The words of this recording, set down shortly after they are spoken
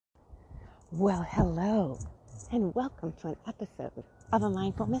Well, hello, and welcome to an episode of A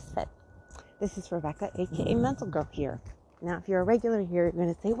Mindful Misfit. This is Rebecca, aka Mental Girl here. Now, if you're a regular here, you're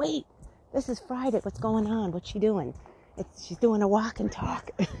going to say, wait, this is Friday. What's going on? What's she doing? She's doing a walk and talk.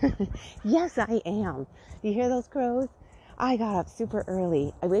 Yes, I am. You hear those crows? I got up super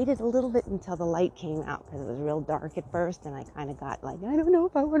early. I waited a little bit until the light came out because it was real dark at first, and I kind of got like, I don't know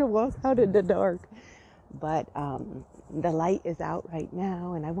if I want to walk out in the dark. But the light is out right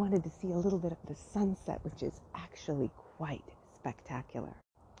now, and I wanted to see a little bit of the sunset, which is actually quite spectacular.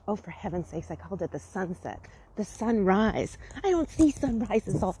 Oh, for heaven's sakes, I called it the sunset. The sunrise. I don't see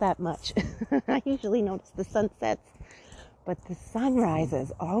sunrises all that much. I usually notice the sunsets. But the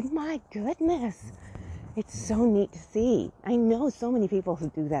sunrises, oh my goodness. It's so neat to see. I know so many people who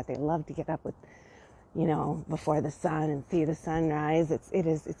do that. They love to get up with, before the sun and see the sunrise. It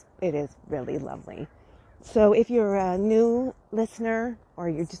is really lovely. So if you're a new listener or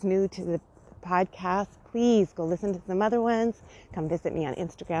you're just new to the podcast, please go listen to some other ones. Come visit me on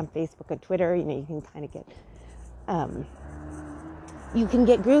Instagram, Facebook, and Twitter. You can kind of get, you can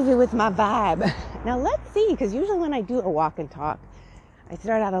get groovy with my vibe. Now let's see, because usually when I do a walk and talk, I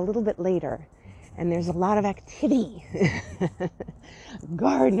start out a little bit later and there's a lot of activity.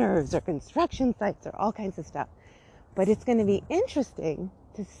 Gardeners or construction sites or all kinds of stuff. But it's going to be interesting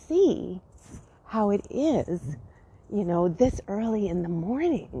to see how it is, this early in the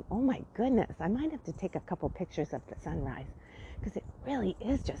morning. Oh my goodness. I might have to take a couple pictures of the sunrise because it really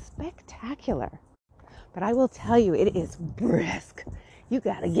is just spectacular. But I will tell you, it is brisk. You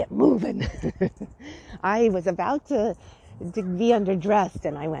got to get moving. I was about to be underdressed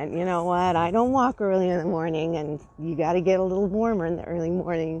and I went, you know what? I don't walk early in the morning, and you got to get a little warmer in the early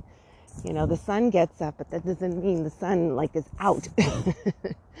morning. The sun gets up, but that doesn't mean the sun is out.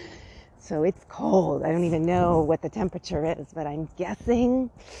 So it's cold. I don't even know what the temperature is, but I'm guessing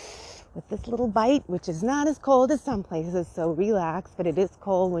with this little bite, which is not as cold as some places, so relax, but it is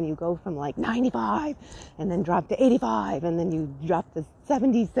cold when you go from 95 and then drop to 85 and then you drop to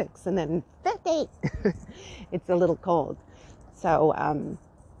 76 and then 50. It's a little cold.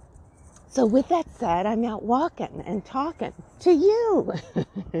 So with that said, I'm out walking and talking to you.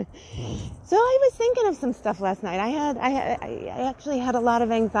 So I was thinking of some stuff last night. I actually had a lot of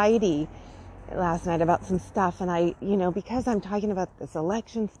anxiety last night about some stuff, and because I'm talking about this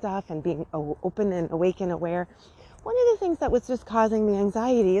election stuff and being open and awake and aware, one of the things that was just causing me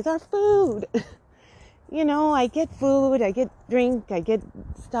anxiety is our food. I get food, I get drink, I get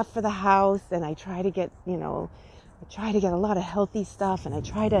stuff for the house, and I try to get, a lot of healthy stuff, and I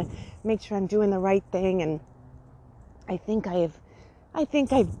try to make sure I'm doing the right thing. And I think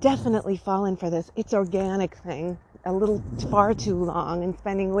I've definitely fallen for this it's organic thing a little far too long and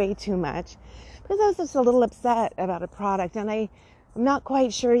spending way too much, because I was just a little upset about a product, and I'm not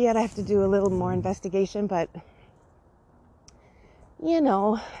quite sure yet. I have to do a little more investigation, but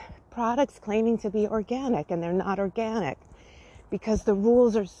products claiming to be organic and they're not organic because the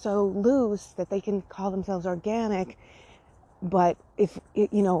rules are so loose that they can call themselves organic, but if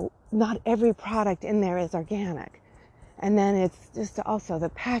not every product in there is organic. And then it's just also the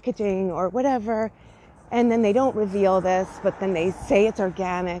packaging or whatever. And then they don't reveal this, but then they say it's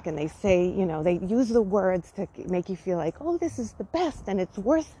organic, and they say, they use the words to make you feel like, oh, this is the best and it's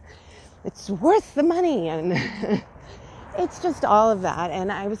worth the money. And it's just all of that.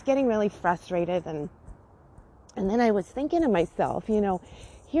 And I was getting really frustrated. And then I was thinking to myself,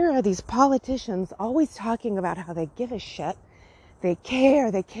 here are these politicians always talking about how they give a shit. They care,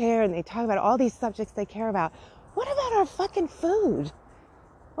 and they talk about all these subjects they care about. What about our fucking food?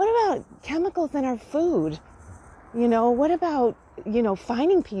 What about chemicals in our food? What about,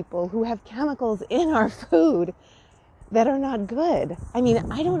 finding people who have chemicals in our food that are not good? I mean,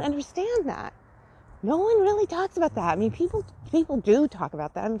 I don't understand that. No one really talks about that. I mean, people do talk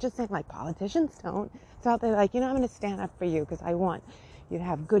about that. I'm just saying, politicians don't. It's out there I'm going to stand up for you because I want you to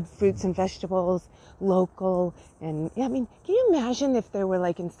have good fruits and vegetables, local. And I mean, can you imagine if there were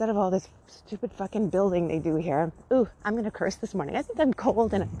instead of all this stupid fucking building they do here? Ooh, I'm going to curse this morning. I think I'm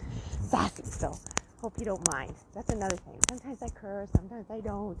cold and I'm sassy, so hope you don't mind. That's another thing. Sometimes I curse, sometimes I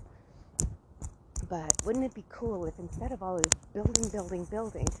don't. But wouldn't it be cool if instead of all this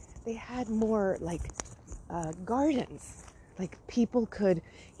building, they had more gardens? People could,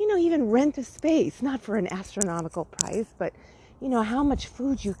 even rent a space, not for an astronomical price, but, how much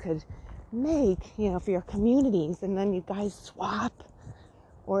food you could make, for your communities, and then you guys swap.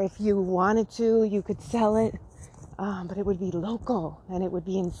 Or if you wanted to, you could sell it, but it would be local and it would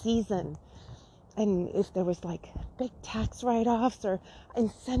be in season. And if there was big tax write-offs or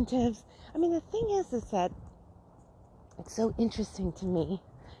incentives. I mean, the thing is that it's so interesting to me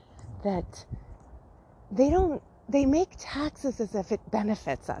that they make taxes as if it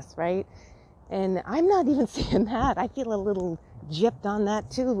benefits us, right? And I'm not even seeing that. I feel a little gypped on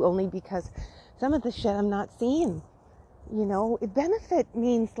that too, only because some of the shit I'm not seeing. Benefit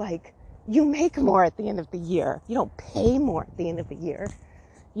means like you make more at the end of the year. You don't pay more at the end of the year.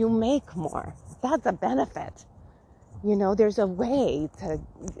 You make more. That's a benefit. There's a way to,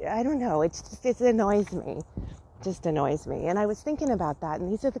 I don't know, it annoys me. Just annoys me. And I was thinking about that,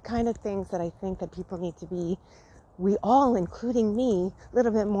 and these are the kind of things that I think that people need to be, we all, including me, a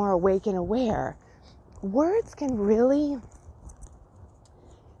little bit more awake and aware. Words can really,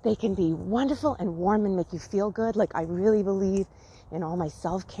 they can be wonderful and warm and make you feel good. Like, I really believe in all my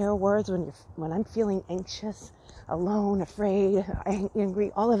self-care words when I'm feeling anxious, alone, afraid,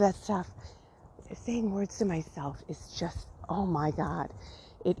 angry, all of that stuff. Saying words to myself is just, oh my God.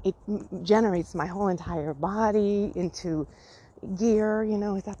 It generates my whole entire body into gear,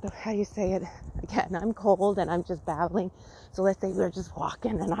 is that how you say it? Again, I'm cold and I'm just babbling. So let's say we're just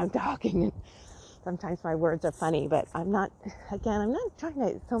walking and I'm talking, and sometimes my words are funny, but I'm not trying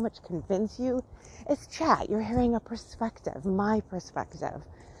to so much convince you. It's chat. You're hearing a perspective, my perspective.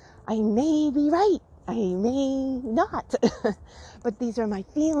 I may be right. I may not. But these are my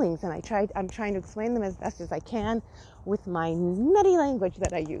feelings, and I'm trying to explain them as best as I can with my nutty language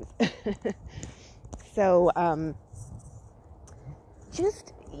that I use. So,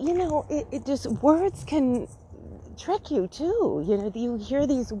 just, it just, words can trick you too. You hear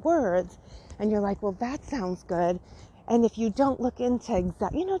these words and you're like, well, that sounds good. And if you don't look into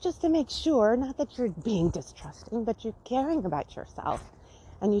just to make sure, not that you're being distrusting, but you're caring about yourself,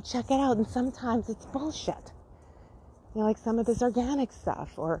 and you check it out, and sometimes it's bullshit. Like some of this organic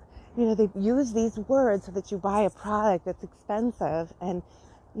stuff, or, they use these words so that you buy a product that's expensive, and,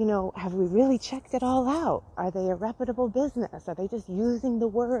 have we really checked it all out? Are they a reputable business? Are they just using the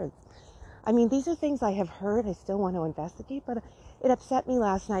words? I mean, these are things I have heard. I still want to investigate, but it upset me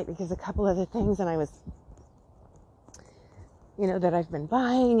last night because a couple of the things, and I was, that I've been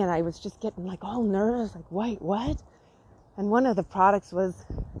buying, and I was just getting like all nervous, like, wait, what? And one of the products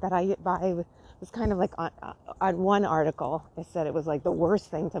that I buy was kind of like on one article, it said it was like the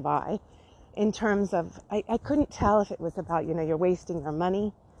worst thing to buy in terms of, I couldn't tell if it was about, you're wasting your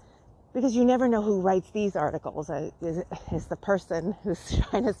money, because you never know who writes these articles. Is the person who's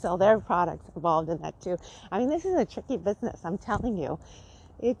trying to sell their products involved in that too? I mean, this is a tricky business, I'm telling you.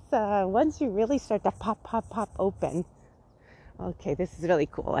 It's once you really start to pop open. Okay, this is really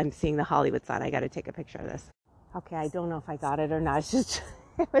cool. I'm seeing the Hollywood sign. I got to take a picture of this. Okay, I don't know if I got it or not. It's just,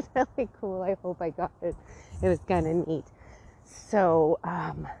 it was really cool. I hope I got it. It was kind of neat. So,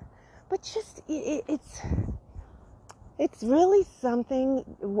 but just, it's really something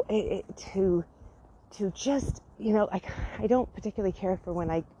to just, I don't particularly care for when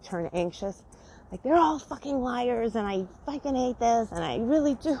I turn anxious. Like, they're all fucking liars, and I fucking hate this, and I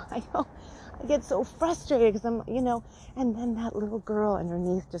really do. I get so frustrated because I'm, and then that little girl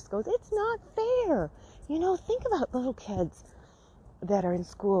underneath just goes, it's not fair. Think about little kids that are in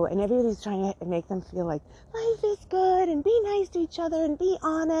school, and everybody's trying to make them feel like life is good, and be nice to each other, and be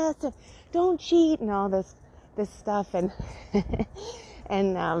honest, and don't cheat, and all this stuff, and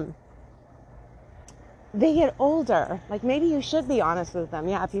and they get older. Like, maybe you should be honest with them.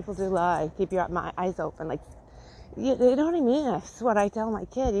 Yeah, people do lie. Keep your eyes open. Like, you know what I mean? That's what I tell my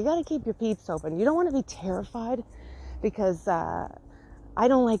kid. You got to keep your peeps open. You don't want to be terrified, because I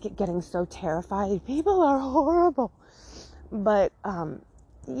don't like it getting so terrified. People are horrible. But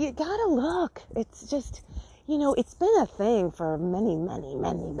you gotta look. It's just, it's been a thing for many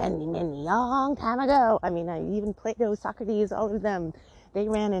long time ago. I mean, even Plato, Socrates, all of them, they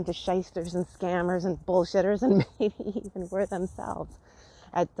ran into shysters and scammers and bullshitters, and maybe even were themselves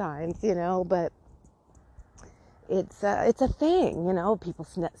at times, but it's a thing, people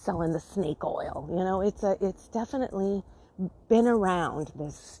selling the snake oil, it's definitely been around,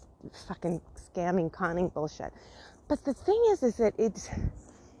 this fucking scamming, conning bullshit. But the thing is that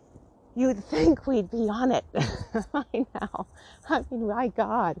you'd think we'd be on it by now. I mean, my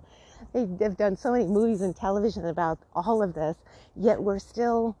God, they've done so many movies and television about all of this, yet we're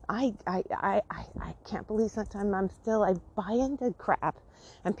still, I can't believe sometimes I buy into crap,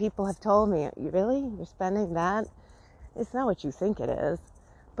 and people have told me, you're spending that? It's not what you think it is.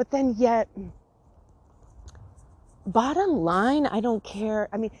 But then yet, bottom line, I don't care.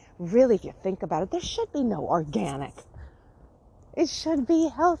 I mean, really, if you think about it, there should be no organic. It should be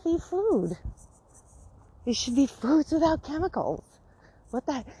healthy food. It should be foods without chemicals.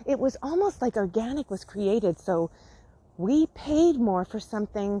 It was almost like organic was created so we paid more for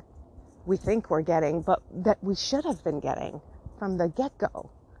something we think we're getting, but that we should have been getting from the get-go.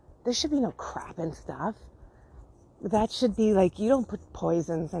 There should be no crap and stuff. That should be like, you don't put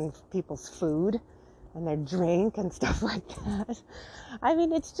poisons in people's food and their drink and stuff like that. I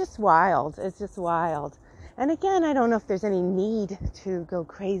mean, it's just wild. It's just wild. And again, I don't know if there's any need to go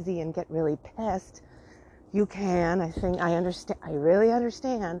crazy and get really pissed. You can, I think, I understand, I really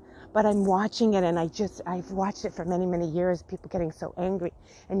understand, but I'm watching it, and I've watched it for many, many years, people getting so angry,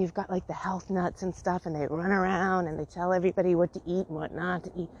 and you've got like the health nuts and stuff, and they run around and they tell everybody what to eat and what not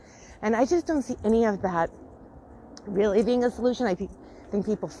to eat. And I just don't see any of that really being a solution. I think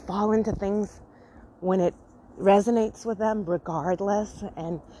people fall into things when it resonates with them regardless,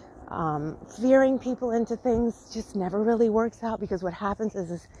 and fearing people into things just never really works out, because what happens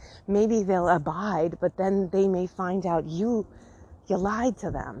is maybe they'll abide, but then they may find out you lied to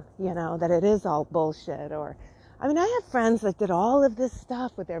them, that it is all bullshit. Or, I mean, I have friends that did all of this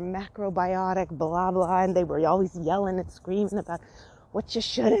stuff with their macrobiotic blah blah, and they were always yelling and screaming about what you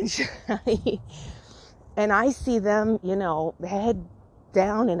should and shouldn't eat. And I see them, head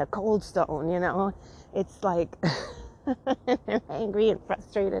down in a cold stone, it's like they're angry and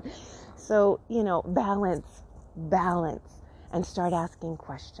frustrated. So, balance, and start asking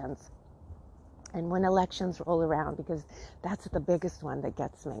questions. And when elections roll around, because that's the biggest one that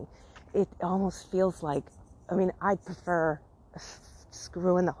gets me, it almost feels like, I mean, I'd prefer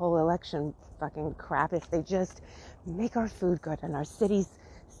screwing the whole election fucking crap if they just make our food good and our cities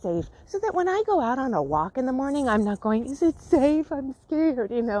safe, so that when I go out on a walk in the morning, I'm not going, is it safe? I'm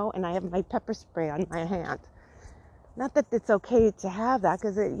scared, and I have my pepper spray on my hand. Not that it's okay to have that,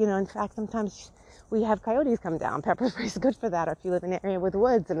 because, in fact, sometimes we have coyotes come down. Pepper spray is good for that. Or if you live in an area with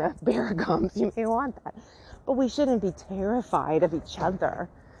woods and a bear comes, you may want that. But we shouldn't be terrified of each other,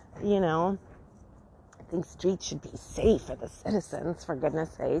 I think streets should be safe for the citizens, for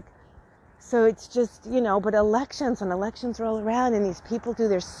goodness sake. So it's just, but when elections roll around and these people do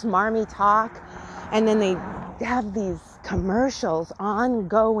their smarmy talk, and then they have these commercials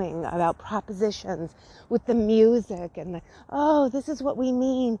ongoing about propositions with the music and this is what we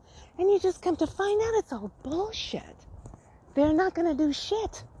mean. And you just come to find out it's all bullshit. They're not going to do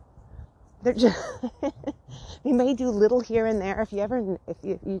shit. They're just, they may do little here and there if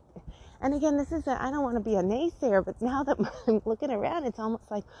you and again, I don't want to be a naysayer, but now that I'm looking around, it's almost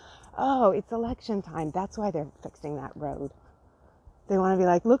like, oh, it's election time. That's why they're fixing that road. They want to be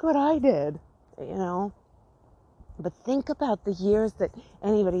like, look what I did, But think about the years that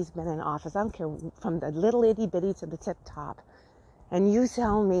anybody's been in office. I don't care, from the little itty bitty to the tip top. And you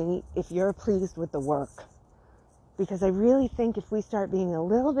tell me if you're pleased with the work. Because I really think if we start being a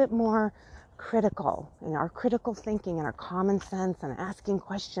little bit more critical in our critical thinking and our common sense and asking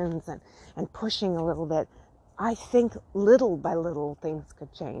questions and pushing a little bit, I think little by little things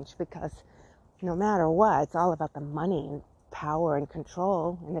could change, because no matter what, it's all about the money and power and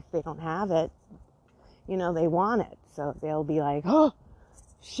control. And if they don't have it, they want it. So they'll be like, oh,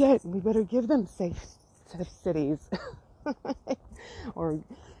 shit, we better give them safe cities. Or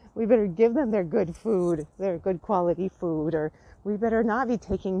we better give them their good food, their good quality food, or we better not be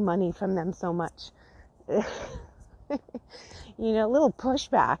taking money from them so much. Little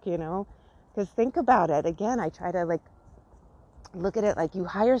pushback, because think about it. Again, I try to look at it like you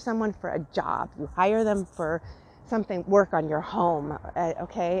hire someone for a job. You hire them for something, work on your home,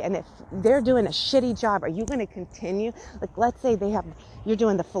 okay? And if they're doing a shitty job, are you going to continue? Like, let's say you're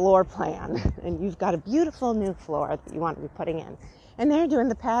doing the floor plan and you've got a beautiful new floor that you want to be putting in, and they're doing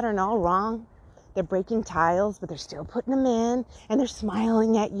the pattern all wrong. They're breaking tiles, but they're still putting them in, and they're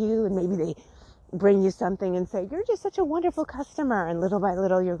smiling at you, and maybe they bring you something and say, you're just such a wonderful customer, and little by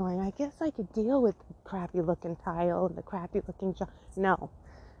little you're going, I guess I could deal with the crappy looking tile and the crappy looking job. No,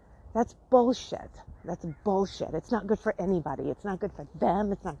 that's bullshit. That's bullshit. It's not good for anybody. It's not good for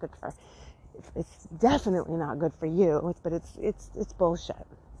them. It's not good for, it's definitely not good for you, but it's bullshit.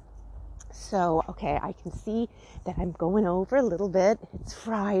 So, okay, I can see that I'm going over a little bit. It's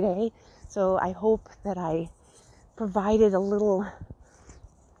Friday, so I hope that I provided a little,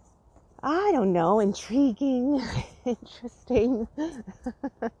 I don't know, intriguing, interesting, and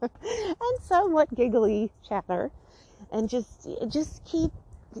somewhat giggly chatter. And just keep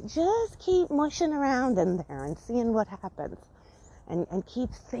mushing around in there and seeing what happens. And keep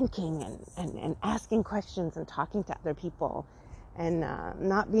thinking and asking questions and talking to other people. And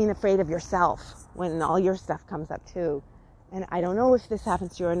not being afraid of yourself when all your stuff comes up too. And I don't know if this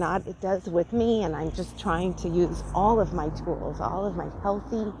happens to you or not. It does with me, and I'm just trying to use all of my tools, all of my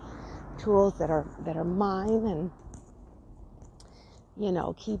healthy tools that are mine, and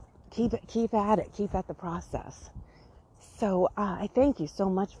keep at it, keep at the process. So I thank you so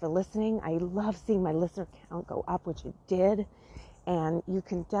much for listening. I love seeing my listener count go up, which it did. And you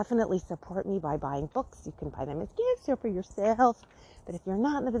can definitely support me by buying books. You can buy them as gifts or for yourself. But if you're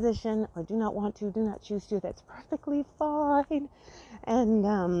not in the position or do not want to, do not choose to, that's perfectly fine. And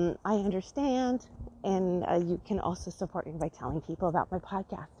I understand. And you can also support me by telling people about my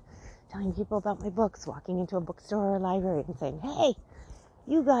podcast, telling people about my books, walking into a bookstore or a library and saying, hey,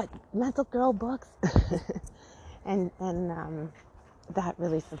 you got Mental Girl books. and that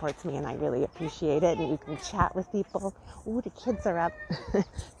really supports me, and I really appreciate it. And you can chat with people. Ooh, the kids are up.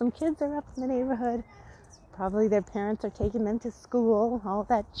 Some kids are up in the neighborhood. Probably their parents are taking them to school. All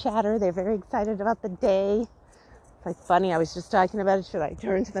that chatter. They're very excited about the day. It's like funny. I was just talking about it. Should I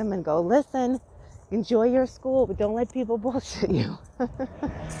turn to them and go, listen, enjoy your school, but don't let people bullshit you.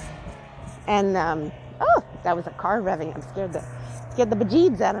 And, oh, that was a car revving. I'm scared the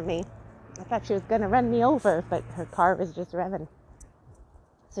bejeebs out of me. I thought she was going to run me over, but her car was just revving.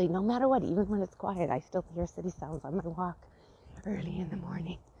 So no matter what, even when it's quiet, I still hear city sounds on my walk early in the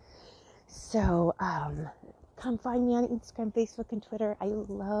morning. So come find me on Instagram, Facebook, and Twitter. I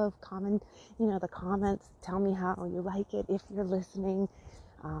love the comments. Tell me how you like it, if you're listening,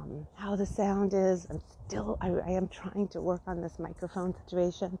 how the sound is. I am trying to work on this microphone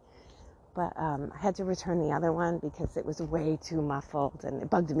situation. But I had to return the other one because it was way too muffled and it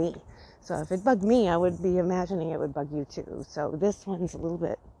bugged me. So if it bugged me, I would be imagining it would bug you too. So this one's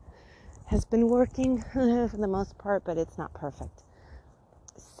has been working for the most part, but it's not perfect.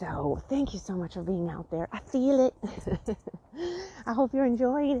 So thank you so much for being out there. I feel it. I hope you're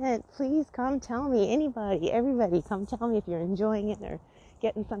enjoying it. Please come tell me, everybody, come tell me if you're enjoying it or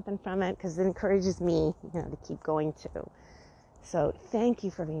getting something from it, because it encourages me, to keep going too. So thank you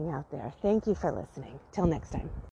for being out there. Thank you for listening. Till next time.